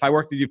 If I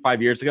worked with you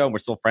 5 years ago and we're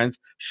still friends,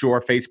 sure,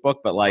 Facebook,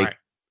 but like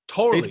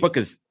totally. Facebook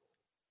is.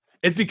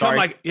 It's become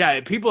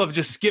people have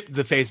just skipped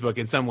the Facebook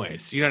in some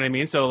ways. You know what I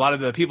mean? So a lot of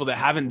the people that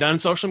haven't done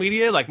social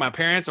media, like my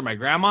parents or my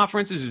grandma, for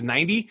instance, who's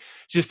 90,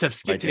 just have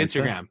skipped to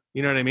Instagram.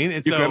 You know what I mean?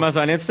 And your grandma's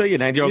on Insta? Your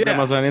 90-year-old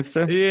grandma's on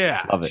Insta?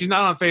 Yeah. Love it. She's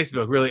not on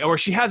Facebook, really. Or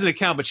she has an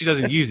account, but she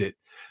doesn't use it.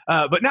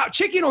 But now,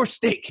 chicken or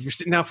steak, if you're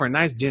sitting down for a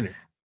nice dinner?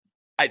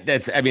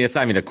 It's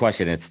not even a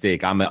question. It's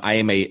steak. I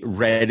am a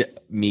red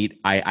meat.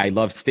 I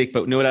love steak,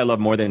 but you know what I love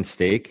more than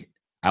steak?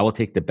 I will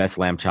take the best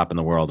lamb chop in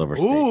the world over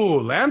steak.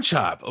 Ooh, lamb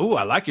chop. Ooh,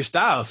 I like your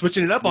style.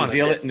 Switching it up on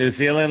us. New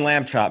Zealand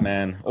lamb chop,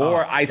 man.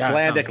 Or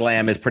Icelandic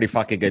lamb is pretty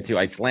fucking good too.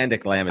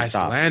 Icelandic lamb is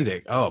top.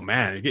 Icelandic. Oh,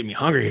 man. You're getting me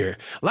hungry here.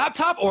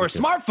 Laptop or a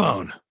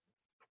smartphone?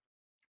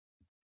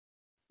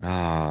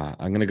 I'm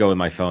going to go with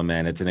my phone,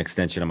 man. It's an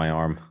extension of my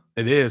arm.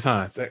 It is,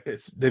 huh?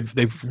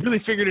 They've really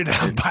figured it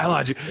out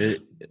biologically.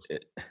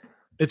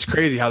 It's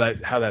crazy how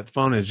that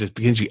phone is just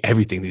begins you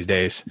everything these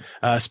days.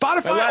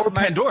 Spotify or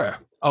Pandora?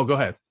 Oh, go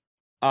ahead.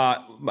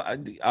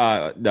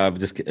 No,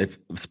 just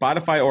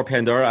Spotify or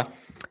Pandora.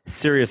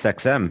 SIRIUS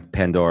XM,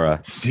 Pandora.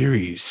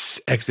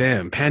 SIRIUS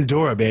XM,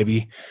 Pandora,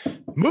 baby.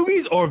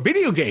 Movies or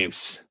video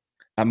games?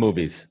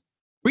 Movies.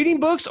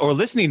 Reading books or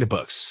listening to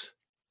books?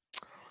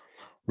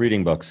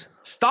 Reading books.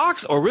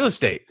 Stocks or real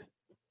estate?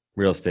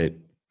 Real estate.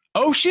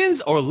 Oceans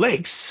or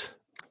lakes?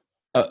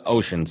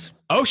 Oceans.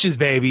 Oceans,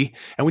 baby.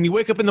 And when you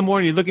wake up in the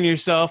morning, you're looking at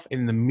yourself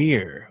in the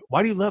mirror.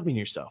 Why do you love being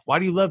yourself? Why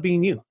do you love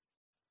being you?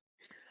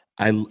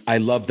 I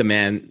love the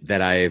man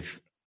that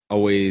I've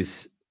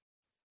always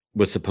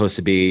was supposed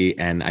to be,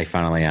 and I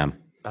finally am.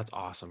 That's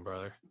awesome,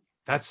 brother.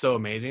 That's so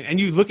amazing. And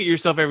you look at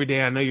yourself every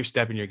day. I know you're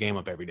stepping your game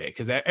up every day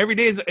because every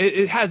day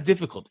it has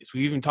difficulties.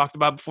 We even talked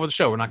about before the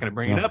show. We're not going to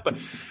bring it up, but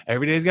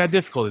every day's got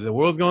difficulties. The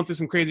world's going through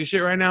some crazy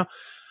shit right now.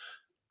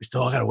 We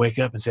still all got to wake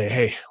up and say,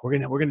 hey, we're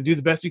gonna do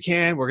the best we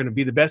can. We're gonna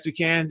be the best we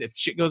can. If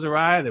shit goes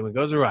awry, then it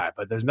goes awry.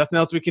 But there's nothing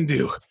else we can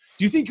do.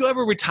 Do you think you'll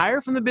ever retire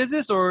from the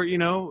business, or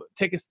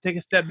take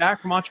a step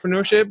back from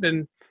entrepreneurship?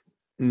 And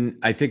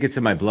I think it's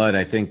in my blood.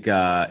 I think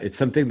it's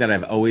something that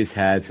I've always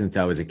had since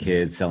I was a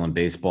kid, selling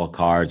baseball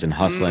cards and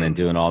hustling and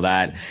doing all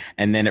that.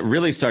 And then it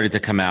really started to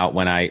come out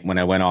when I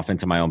went off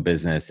into my own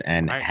business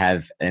and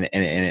and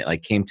it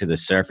like came to the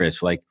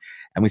surface. Like,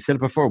 and we said it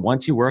before,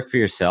 once you work for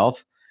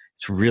yourself,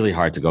 it's really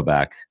hard to go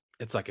back.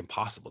 It's like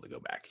impossible to go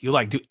back. You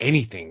do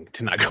anything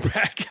to not go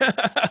back.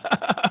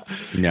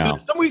 No.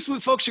 Some weeks,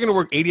 folks, you're going to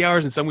work 80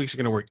 hours, and some weeks you're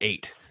going to work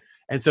 8.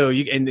 And so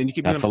you can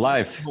that's a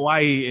life.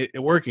 Hawaii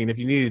working if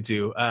you needed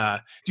to.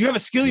 Do you have a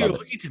skill you're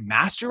looking to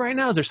master right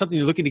now? Is there something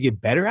you're looking to get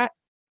better at?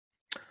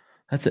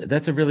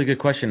 That's a really good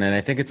question, and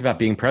I think it's about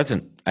being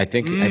present. I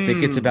think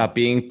it's about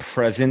being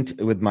present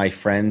with my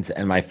friends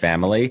and my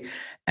family,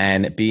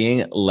 and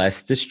being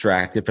less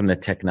distracted from the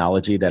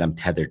technology that I'm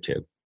tethered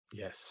to.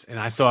 Yes, and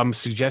I'm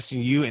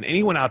suggesting you and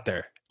anyone out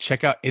there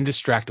check out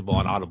Indistractable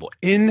on Audible.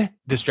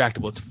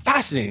 Indistractable. It's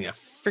fascinating. A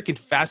freaking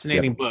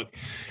fascinating book.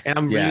 And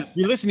I'm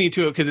re-listening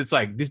to it because it's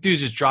like, this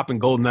dude's just dropping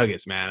gold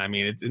nuggets, man. I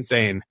mean, it's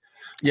insane.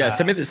 Yeah,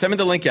 send me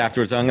the link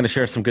afterwards. I'm going to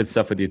share some good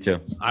stuff with you too.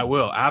 I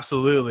will,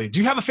 absolutely. Do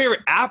you have a favorite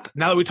app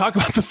now that we talk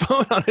about the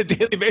phone on a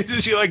daily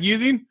basis you like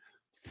using?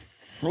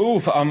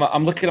 Oof,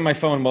 I'm looking at my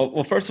phone.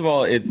 Well, first of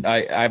all,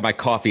 I have my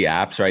coffee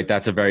apps, right?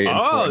 That's a very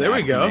important there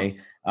we app go. to me.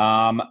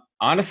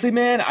 Honestly,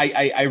 man,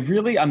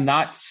 I'm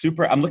not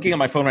super. I'm looking at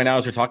my phone right now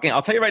as we're talking.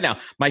 I'll tell you right now,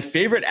 my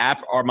favorite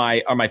app are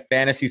my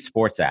fantasy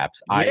sports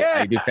apps.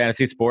 I do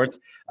fantasy sports,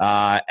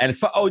 and it's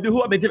fun. Oh,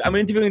 who I'm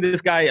interviewing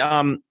this guy,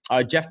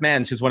 Jeff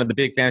Mans, who's one of the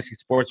big fantasy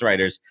sports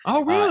writers.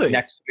 Oh, really?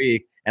 Next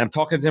week, and I'm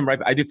talking to him. Right,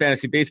 I do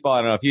fantasy baseball.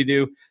 I don't know if you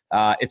do.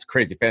 It's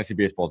crazy. Fantasy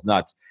baseball is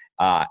nuts.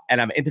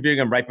 And I'm interviewing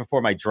him right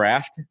before my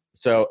draft.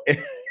 So.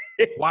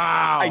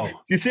 Wow! Do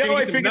you see how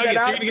I figured that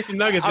out? You're gonna get some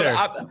nuggets there.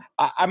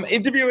 I'm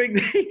interviewing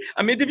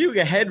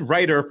a head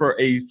writer for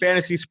a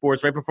fantasy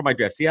sports right before my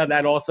draft. See how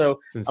that also?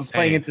 I'm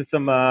playing into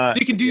some. So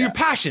you can do your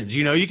passions.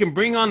 You can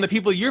bring on the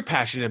people you're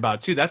passionate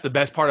about too. That's the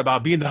best part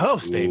about being the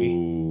host, baby.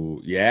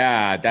 Ooh,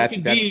 yeah, that's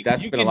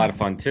been a lot of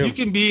fun too. You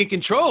can be in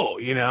control.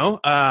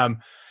 And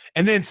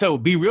then, so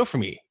be real for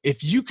me.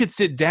 If you could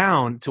sit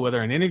down to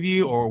whether an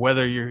interview or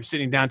whether you're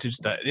sitting down to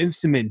just an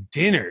intimate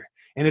dinner,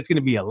 and it's going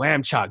to be a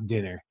lamb chop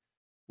dinner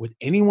with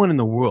anyone in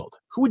the world,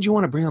 who would you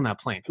want to bring on that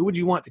plane? Who would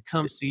you want to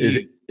come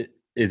see?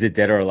 Is it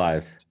dead or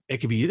alive? It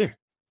could be either.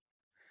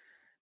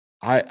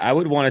 I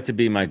would want it to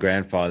be my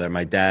grandfather,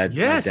 my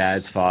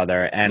dad's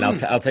father. And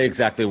I'll tell you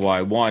exactly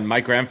why. One,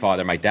 my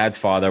dad's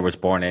father was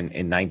born in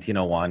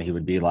 1901. He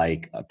would be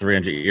like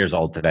 300 years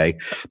old today,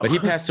 but he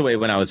passed away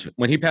when I was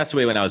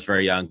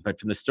very young. But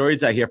from the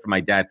stories I hear from my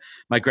dad,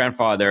 my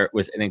grandfather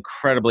was an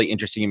incredibly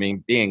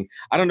interesting being.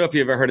 I don't know if you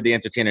ever heard of the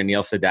entertainer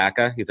Neil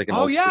Sedaka. He's like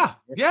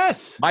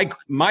yes.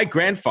 My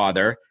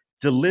grandfather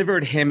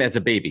delivered him as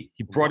a baby.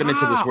 He brought him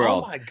into this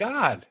world. Oh my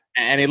God.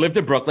 And he lived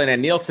in Brooklyn,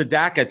 and Neil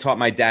Sedaka taught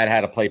my dad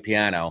how to play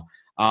piano.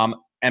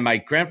 And my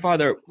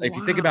grandfather, if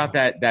you think about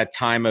that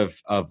time of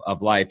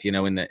life, in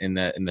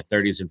the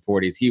 30s and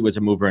 40s, he was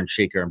a mover and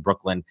shaker in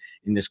Brooklyn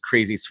in this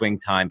crazy swing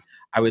time.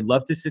 I would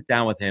love to sit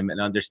down with him and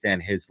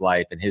understand his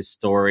life and his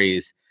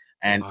stories,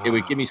 and it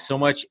would give me so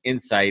much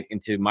insight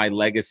into my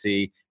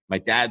legacy, my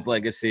dad's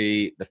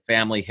legacy, the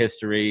family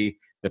history,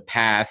 the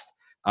past.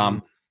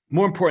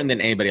 More important than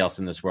anybody else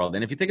in this world.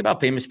 And if you think about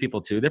famous people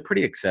too, they're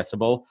pretty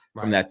accessible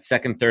from that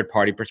second, third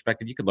party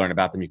perspective. You could learn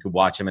about them, you could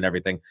watch them and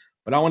everything.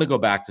 But I want to go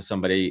back to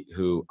somebody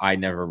who I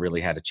never really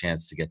had a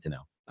chance to get to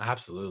know.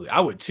 Absolutely. I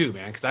would too,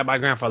 man, because my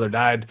grandfather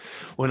died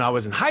when I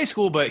was in high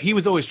school, but he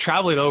was always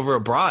traveling over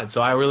abroad.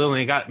 So I really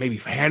only got maybe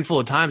a handful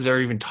of times I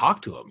ever even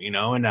talked to him,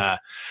 and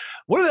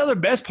one of the other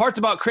best parts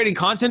about creating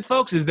content,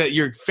 folks, is that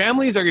your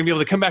families are going to be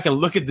able to come back and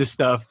look at this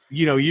stuff,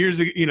 years,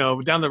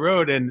 down the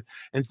road and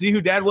see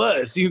who dad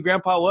was, see who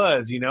grandpa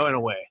was, in a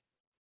way.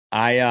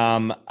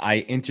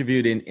 I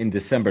interviewed in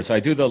December. So I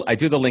do the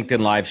LinkedIn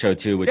Live show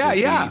too, which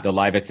is the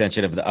live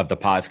extension of the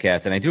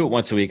POZcast. And I do it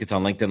once a week. It's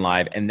on LinkedIn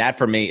Live. And that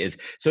for me is,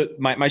 so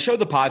my show,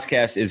 the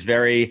POZcast, is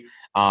very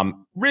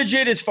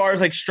rigid as far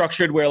as like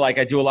structured, where like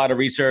I do a lot of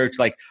research.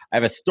 Like I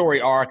have a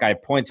story arc. I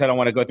have points I don't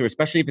want to go through,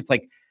 especially if it's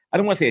like, I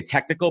don't want to say a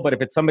technical, but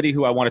if it's somebody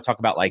who I want to talk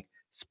about like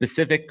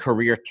specific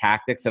career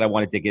tactics that I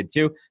want to dig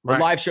into, the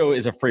live show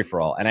is a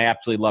free-for-all, and I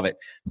absolutely love it.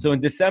 So in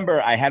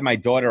December, I had my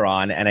daughter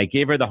on, and I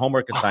gave her the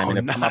homework assignment.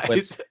 Oh, nice. Come up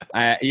with,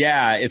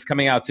 it's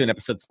coming out soon,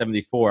 episode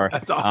 74.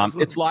 That's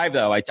awesome. It's live,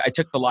 though. I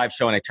took the live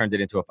show, and I turned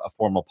it into a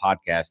formal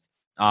podcast.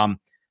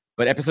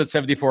 But episode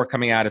 74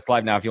 coming out. It's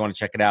live now if you want to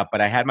check it out. But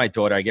I had my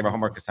daughter. I gave her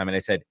homework assignment.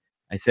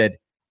 I said,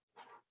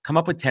 come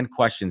up with 10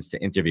 questions to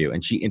interview,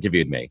 and she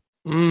interviewed me.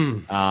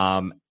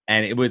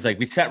 And it was like,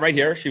 we sat right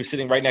here. She was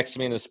sitting right next to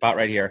me in the spot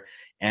right here.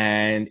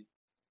 And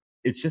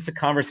it's just a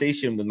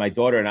conversation with my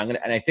daughter. And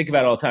I think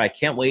about it all the time. I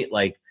can't wait.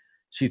 Like,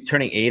 she's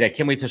turning 8. I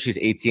can't wait till she's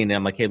 18. And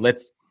I'm like, hey,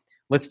 let's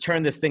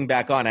turn this thing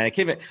back on. And I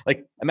can't even,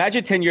 like,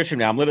 imagine 10 years from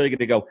now, I'm literally going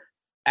to go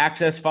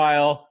access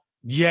file,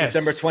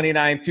 December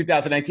 29,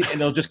 2019.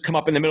 And it'll just come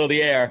up in the middle of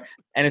the air,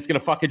 and it's going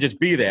to fucking just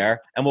be there,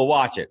 and we'll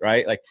watch it.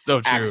 Right. Like,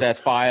 so true. Access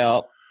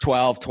file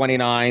 12,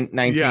 29,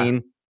 19. Yeah.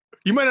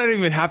 You might not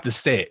even have to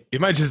say it.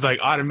 It might just like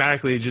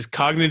automatically just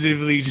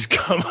cognitively just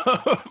come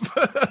up.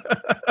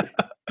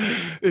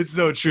 It's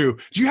so true.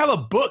 Do you have a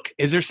book?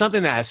 Is there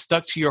something that has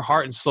stuck to your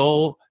heart and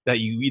soul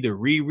that you either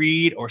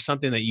reread or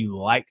something that you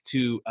like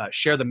to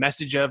share the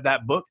message of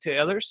that book to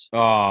others?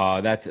 Oh,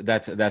 that's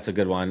a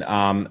good one.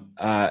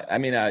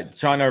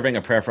 John Irving,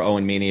 A Prayer for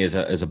Owen Meany is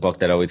a book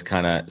that always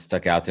kind of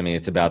stuck out to me.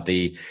 It's about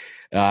the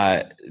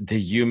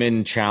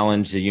human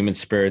challenge, the human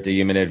spirit, the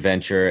human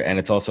adventure. And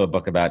it's also a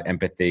book about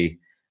empathy.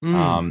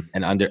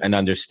 And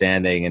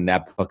understanding, and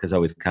that book has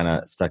always kind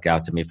of stuck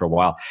out to me for a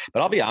while.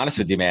 But I'll be honest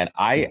with you, man,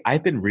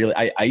 I've been really,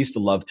 I used to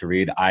love to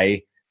read.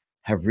 I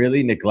have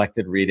really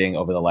neglected reading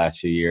over the last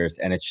few years,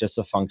 and it's just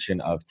a function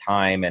of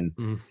time and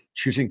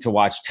choosing to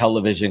watch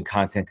television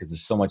content because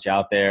there's so much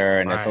out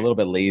there, and it's a little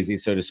bit lazy,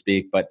 so to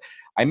speak. But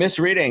I miss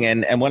reading,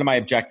 and one of my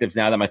objectives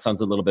now that my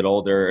son's a little bit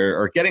older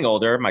or getting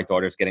older, my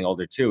daughter's getting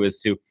older too, is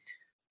to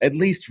at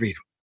least read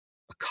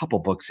a couple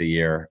books a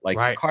year, like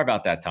carve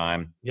out that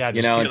time. Yeah,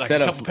 just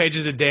instead like a couple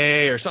pages a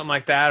day or something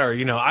like that, or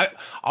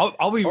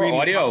I'll be reading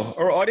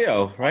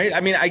audio, right?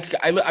 I mean,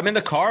 I'm in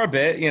the car a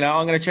bit.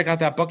 I'm going to check out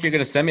that book you're going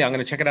to send me. I'm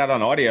going to check it out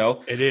on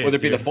audio. It is, whether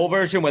it be the full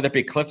version, whether it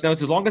be Cliff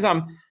Notes, as long as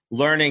I'm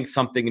learning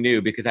something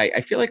new, because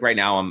I feel like right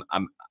now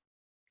I'm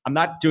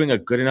not doing a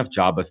good enough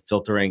job of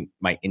filtering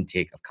my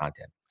intake of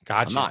content.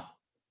 Gotcha. I'm not.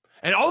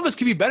 And all of us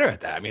can be better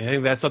at that. I mean, I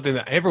think that's something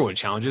that everyone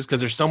challenges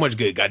because there's so much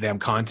good goddamn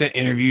content,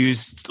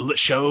 interviews,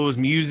 shows,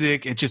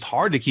 music. It's just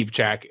hard to keep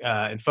track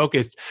and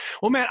focused.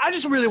 Well, man, I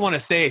just really want to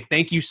say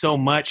thank you so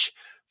much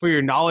for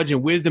your knowledge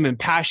and wisdom and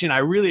passion. I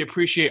really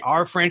appreciate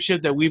our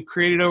friendship that we've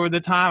created over the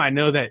time. I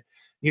know that,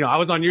 I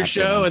was on your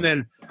show, and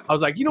then I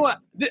was like, you know what?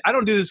 I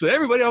don't do this with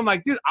everybody. I'm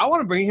like, dude, I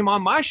want to bring him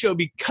on my show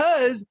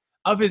because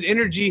of his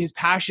energy, his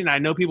passion. I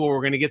know people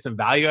were going to get some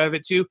value out of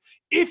it too.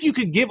 If you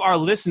could give our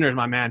listeners,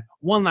 my man,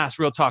 one last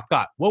real talk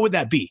thought, what would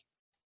that be?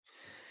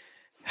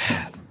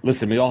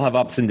 Listen, we all have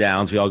ups and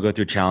downs. We all go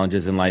through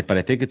challenges in life, but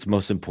I think it's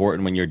most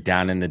important when you're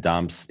down in the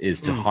dumps is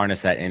to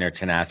harness that inner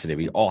tenacity.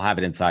 We all have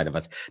it inside of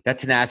us. That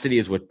tenacity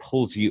is what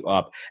pulls you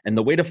up. And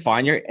the way to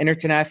find your inner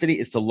tenacity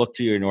is to look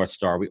to your North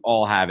Star. We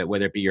all have it,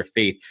 whether it be your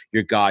faith,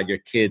 your God, your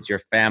kids, your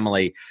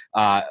family,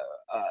 a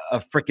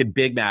freaking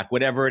Big Mac,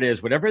 whatever it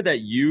is, whatever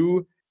that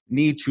you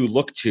need to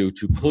look to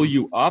pull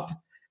you up.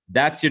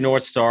 That's your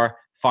North Star.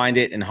 Find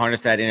it and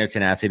harness that inner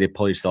tenacity to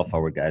pull yourself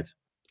forward, guys.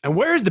 And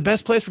where is the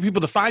best place for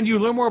people to find you,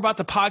 learn more about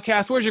the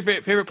podcast? Where's your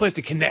favorite place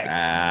to connect?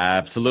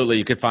 Absolutely.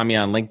 You can find me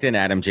on LinkedIn,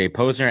 Adam J.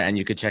 Posner, and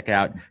you can check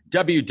out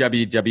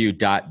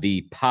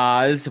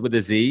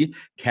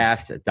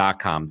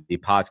www.ThePOZcast.com,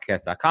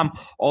 ThePOZcast.com.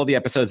 All the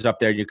episodes are up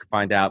there. You can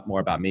find out more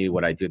about me,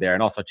 what I do there,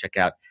 and also check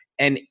out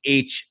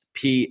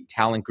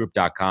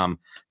NHPTalentGroup.com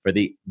for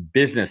the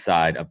business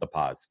side of the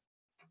Poz.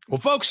 Well,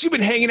 folks, you've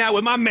been hanging out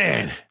with my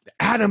man,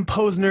 Adam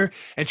Posner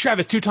and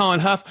Travis Too Tall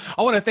and Huff.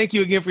 I want to thank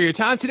you again for your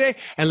time today,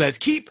 and let's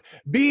keep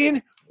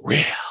being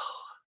real.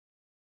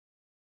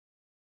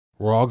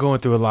 We're all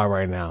going through a lot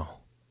right now,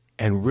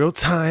 and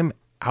real-time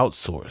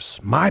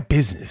outsource, my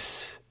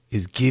business,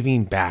 is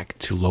giving back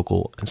to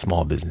local and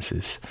small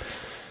businesses.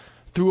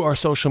 through our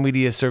social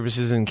media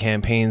services and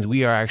campaigns,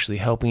 we are actually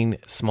helping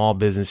small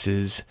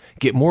businesses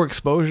get more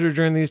exposure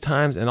during these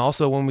times, and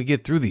also when we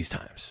get through these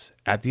times.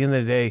 At the end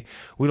of the day,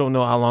 we don't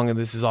know how long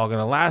this is all going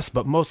to last,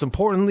 but most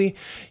importantly,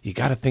 you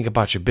got to think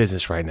about your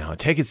business right now and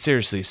take it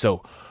seriously.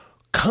 So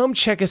come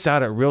check us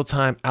out at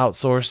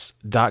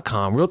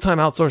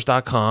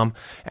realtimeoutsource.com,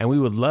 and we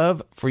would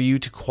love for you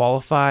to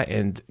qualify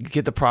and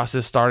get the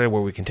process started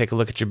where we can take a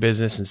look at your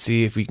business and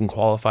see if we can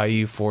qualify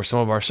you for some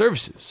of our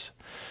services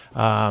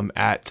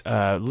at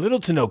little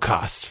to no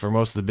cost for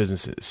most of the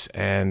businesses.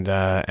 And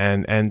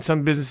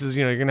some businesses,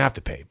 you're going to have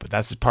to pay, but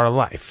that's just part of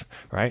life,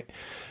 right?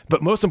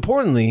 But most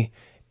importantly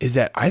is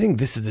that I think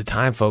this is the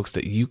time, folks,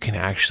 that you can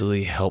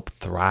actually help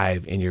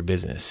thrive in your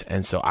business.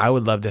 And so I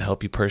would love to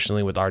help you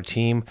personally with our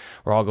team.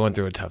 We're all going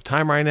through a tough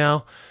time right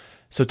now.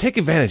 So take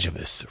advantage of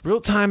us.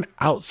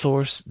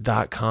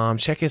 realtimeoutsource.com.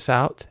 Check us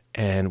out.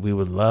 And we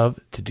would love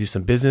to do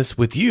some business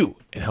with you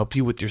and help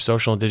you with your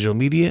social and digital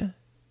media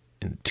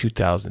in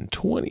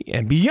 2020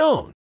 and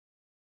beyond.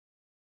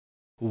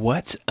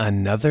 What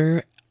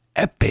another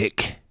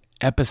epic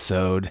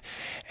episode.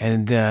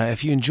 And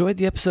if you enjoyed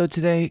the episode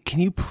today,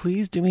 can you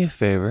please do me a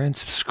favor and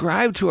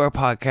subscribe to our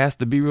podcast,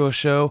 The Be Real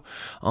Show,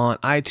 on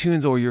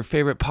iTunes or your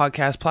favorite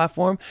podcast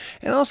platform.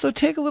 And also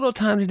take a little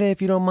time today,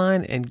 if you don't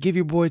mind, and give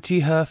your boy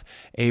T Huff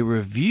a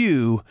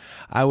review.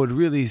 I would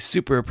really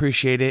super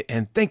appreciate it.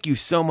 And thank you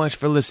so much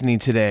for listening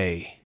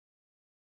today.